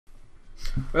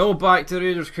Well, back to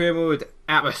Raiders Career Mode,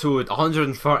 episode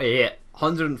 138.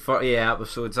 138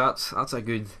 episodes. That's a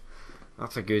good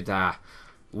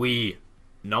wee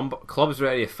number. Clubs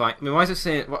ready to find. I mean, why is it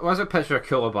saying? Why is it a picture of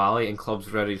Koulibaly and clubs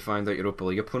ready to find out Europa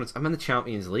League opponents? I'm in the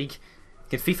Champions League.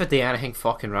 Can FIFA do anything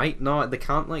fucking right? No, they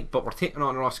can't. But we're taking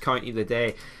on Ross County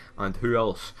today, and who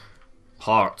else?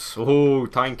 Hearts. Oh,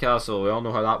 Tynecastle. We all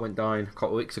know how that went down a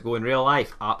couple of weeks ago in real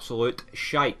life. Absolute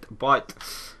shite. But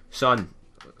son.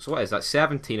 So what is that?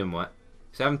 17 and what?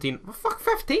 17? Well, fuck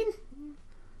 15? I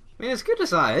mean, as good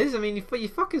as that is, I mean, you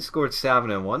fucking scored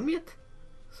 7 and 1, mate.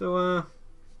 So,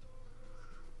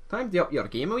 time to up your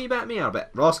game a wee bit, mate. But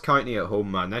Ross County at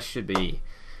home, man. This should be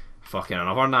fucking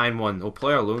another 9-1. Oh,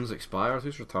 player loans expired.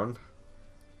 Who's returned?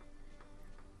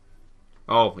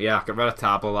 Oh, yeah, got rid of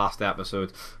Tabo last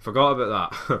episode. Forgot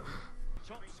about that.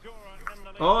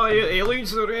 Oh, he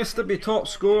leads the race to be top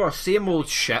scorer. Same old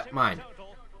shit, man.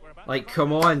 Like,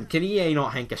 come on, can EA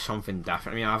not think of something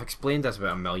different? I mean, I've explained this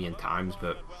about a million times,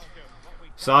 but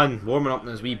Son, warming up in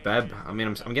his wee bib. I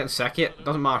mean, I'm getting sick of it.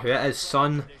 Doesn't matter who it is.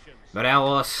 Son,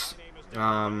 Morelos,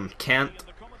 Kent.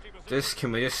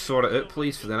 Can we just sort it out,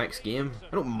 please, for the next game?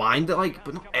 I don't mind it, like,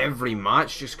 but not every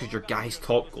match just because your guy's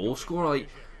top goal scorer. Like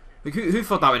who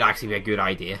thought that would actually be a good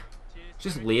idea? It's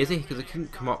just lazy because they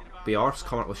couldn't come up, be arsed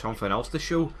coming up with something else to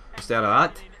show instead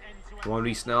of that. Come on,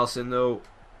 Reece Nelson though.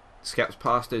 Skips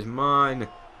past his man.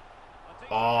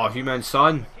 Oh, Human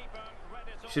Son.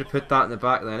 Should have put that in the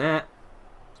back of the net.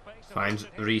 Finds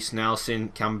Reece Nelson,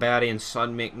 Canberry and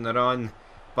Son making the run.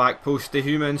 Back post to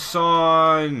Human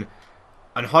Son.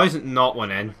 And how's it not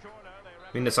went in?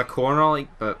 I mean, it's a corner, like,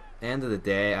 but at the end of the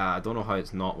day, I don't know how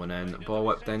it's not went in. Ball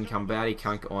whipped in, Canberry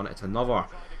can't get on it. It's another.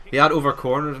 They had over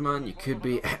corners, man. You could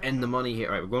be in the money here.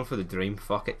 Right, we're going for the dream.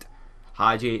 Fuck it.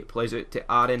 Hadji plays it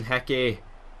to Aaron Hickey.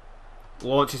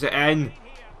 Launches it in.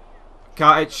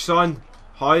 Katic, Son.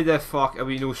 How the fuck are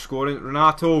we no scoring?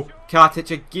 Renato. Katic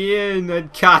again.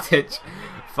 And Katic.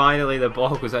 Finally, the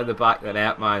ball goes in the back of the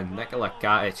net, man. Nikola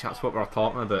Katic. That's what we're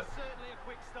talking about.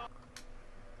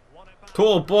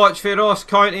 Total botch for Ross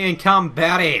County, and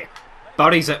Canberry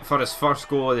buries it for his first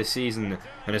goal of the season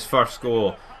and his first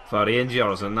goal for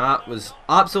Rangers. And that was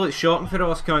absolute shocking for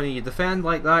Ross County. You defend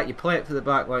like that, you play it to the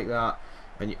back like that,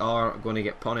 and you are going to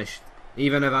get punished.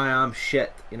 Even if I am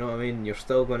shit, you know what I mean? You're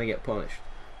still going to get punished.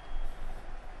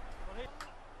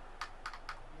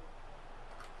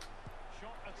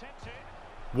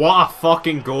 What a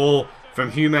fucking goal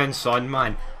from Human Son,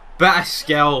 man. Bit of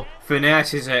skill,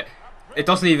 finesses it. It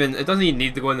doesn't even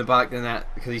need to go in the back of the net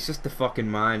because he's just the fucking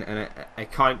man, and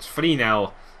it counts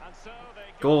 3-0.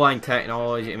 Goal line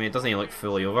technology. I mean, it doesn't even look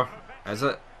fully over, is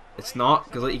it? It's not,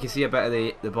 because like, you can see a bit of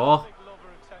the ball.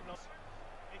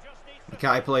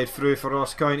 McKay played through for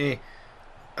Ross County.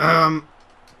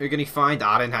 Who can he find?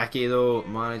 Aaron Hickey though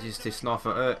manages to snuff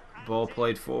it out. Ball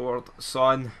played forward.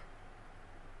 Son.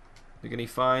 Who can he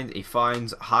find? He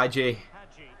finds Hadji,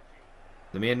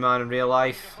 the main man in real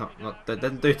life. That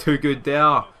didn't do too good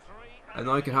there. And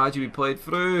now can Hadji be played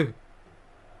through?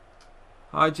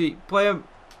 Hadji, play him.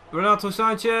 Renato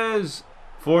Sanchez.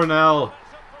 4-0.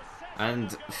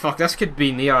 And fuck, this could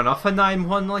be near enough a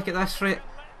 9-1 like at this rate.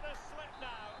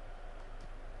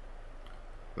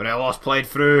 Morelos played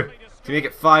through to make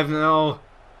it 5-0.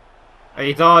 And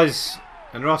he does.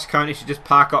 And Ross County should just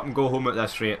pack up and go home at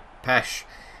this rate. Pish.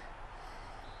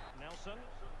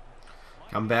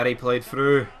 Canberry played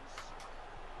through.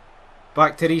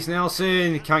 Back to Reece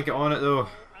Nelson. Can't get on it though.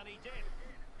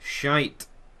 Shite.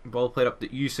 Ball played up to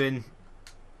Usain.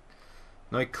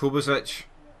 Now Kovacic.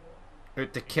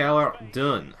 Out to Keller.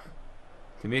 Done.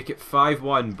 To make it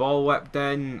 5-1. Ball whipped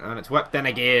in. And it's whipped in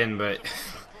again, but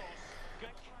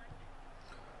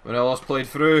Morelos played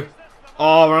through.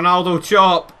 Oh, Ronaldo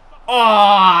chop.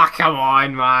 Oh, come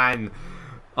on, man.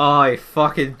 Oh, he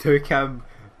fucking took him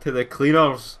to the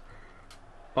cleaners.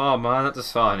 Oh, man, that's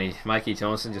just funny. Mikey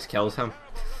Johnson just kills him.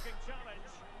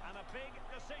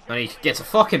 And he gets a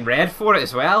fucking red for it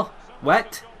as well.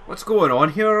 What? What's going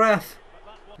on here, ref?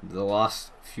 The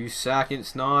last few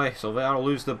seconds now. Silvera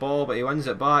loses the ball, but he wins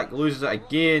it back. Loses it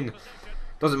again.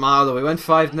 Doesn't matter though, we win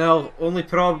 5-0. Only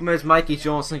problem is Mikey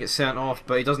Johnson gets sent off,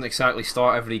 but he doesn't exactly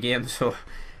start every game, so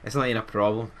it's not even a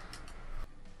problem.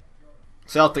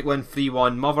 Celtic win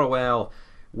 3-1. Motherwell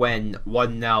win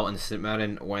 1-0, and St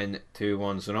Mirren win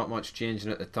 2-1. So not much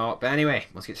changing at the top. But anyway,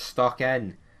 let's get stuck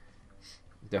in.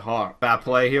 The heart. Bad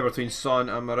play here between Son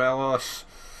and Morelos.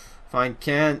 Find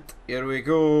Kent. Here we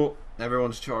go.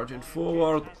 Everyone's charging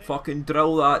forward. Fucking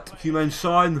drill that. Human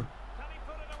Son.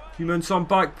 Human Son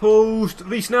back post.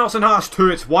 Reece Nelson has 2.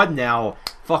 It's 1 now.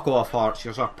 Fuck off, Hearts.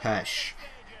 You're a pish.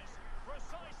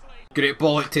 Great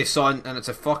ball out to Son, and it's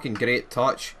a fucking great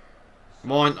touch.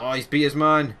 Come on, oh, he's beat his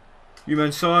man.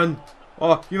 Human Son.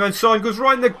 Oh, Human Son goes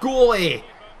round the goalie.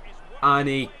 And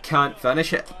he can't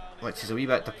finish it, which is a wee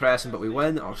bit depressing, but we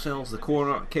win ourselves the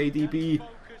corner. KDB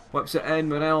whips it in.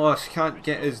 Morelos can't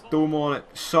get his dome on it.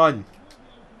 Son.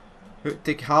 Hook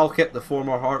to Halkett, the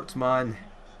former Hearts man.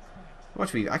 I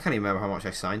can't even remember how much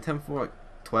I signed him for, like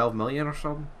 12 million or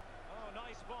something.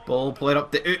 Ball played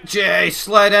up to Uche,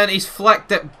 slid in, he's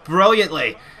flicked it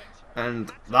brilliantly.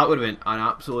 And that would have been an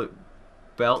absolute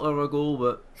belter of a goal,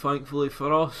 but thankfully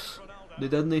for us, they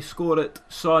didn't score it.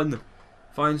 Son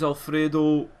finds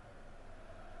Alfredo.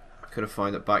 I could have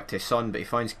found it back to Son, but he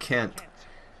finds Kent.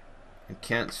 And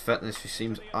Kent's fitness just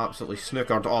seems absolutely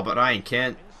snookered. Oh, but Ryan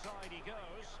Kent.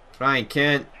 Ryan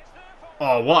Kent.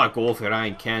 Oh, what a goal for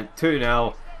Ryan Kent.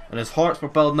 2-0. And his Hearts were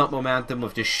building up momentum.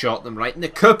 We've just shot them right in the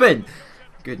coupon.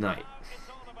 Good night.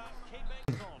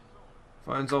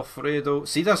 Finds Alfredo.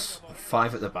 See this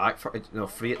 5 at the back,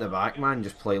 3 at the back, man.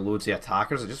 Just play loads of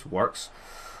attackers. It just works.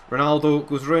 Ronaldo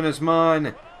goes round his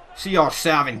man.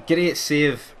 CR7. Great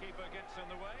save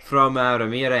from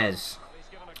Ramirez.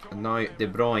 And now De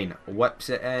Bruyne whips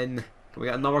it in. We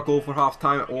get another goal for half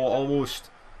time. Oh, almost.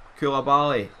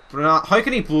 Koulibaly. How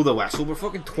can he blow the whistle? We're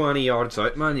fucking 20 yards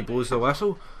out, man. He blows the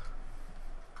whistle.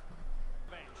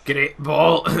 Great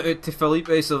ball out to Felipe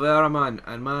Silvera, man.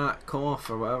 And my cough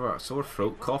or whatever, sore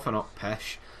throat, coughing up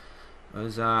pish,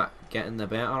 was getting the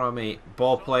better of me.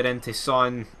 Ball played into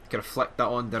Son. Could have flicked that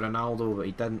on to Ronaldo, but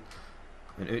he didn't.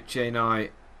 And Uche now,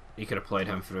 he could have played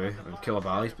him through. And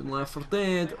Koulibaly's been left for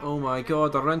dead. Oh my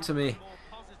god, they're into me.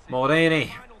 Moreni.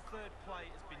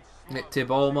 Nick to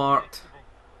Walmart.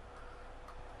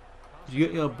 Did you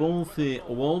get your ball for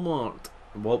Walmart?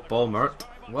 Walmart?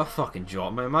 What a fucking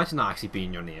job, man. Imagine that actually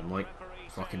being your name, like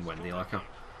fucking Wendy like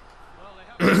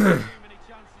her.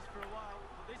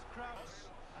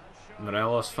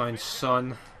 Morelos finds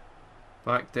Son.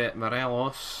 Back to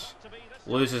Morelos.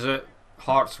 Loses it.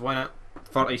 Hearts win it.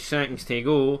 30 seconds to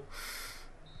go.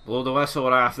 Blow the whistle,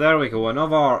 Raf. There we go.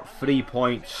 Another 3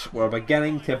 points. We're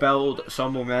beginning to build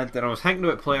some momentum. I was thinking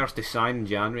about players to sign in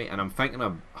January, and I'm thinking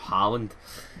of Haaland.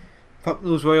 Fuck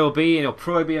knows where he'll be, and he'll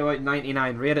probably be about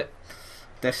 99 rated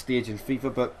this stage in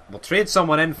FIFA, but we'll trade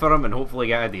someone in for him and hopefully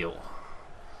get a deal.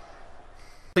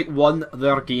 Like won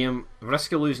their game,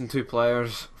 risk of losing 2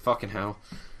 players. Fucking hell,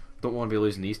 don't want to be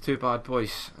losing these 2 bad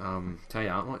boys. Tell you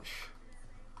that much.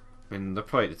 I mean, they're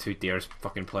probably the 2 dearest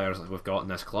fucking players that we've got in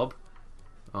this club.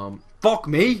 Fuck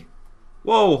me.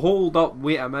 Whoa, hold up,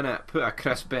 wait a minute. Put a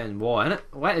Chris Benoit in it.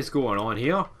 What is going on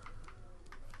here?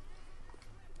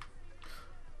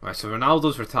 Right, so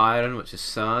Ronaldo's retiring, which is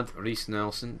sad. Reece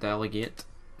Nelson, delegate.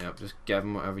 Yep, just give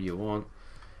him whatever you want.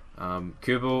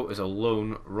 Kubo is a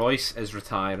loan. Royce is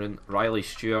retiring. Riley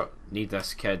Stewart, need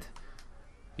this kid.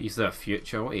 He's the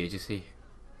future. What age is he?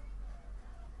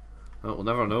 Well, we'll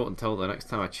never know until the next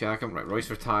time I check him. Right, Royce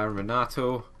retiring.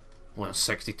 Renato, well,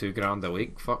 62 grand a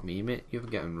week. Fuck me, mate. You've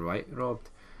been getting right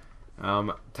robbed.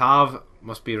 Tav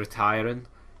must be retiring.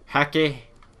 Hickey.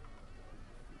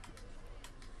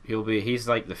 He's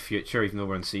like the future, even though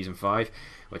we're in season 5,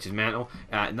 which is mental.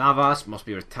 Navas must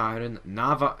be retiring.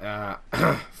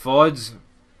 Fods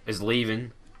is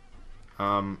leaving.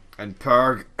 And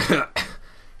Perg,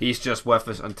 he's just with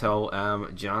us until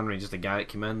January, just a guy that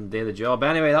came in, did the job.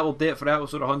 Anyway, that will do it for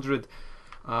episode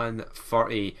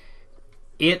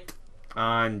 138.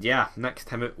 And yeah, next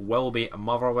time it will be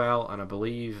Motherwell, and I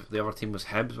believe the other team was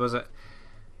Hibs, was it?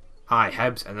 Aye,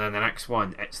 Hibs, and then the next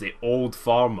one, it's the Old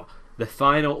Firm. The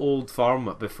final Old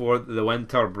Firm before the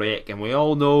winter break, and we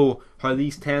all know how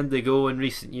these tend to go in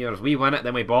recent years. We win it,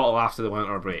 then we bottle after the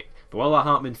winter break. But will that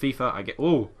happen in FIFA?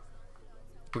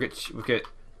 We get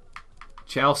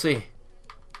Chelsea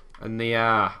in the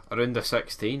round of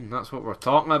 16. That's what we're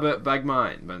talking about, big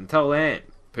man. But until then,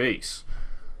 peace.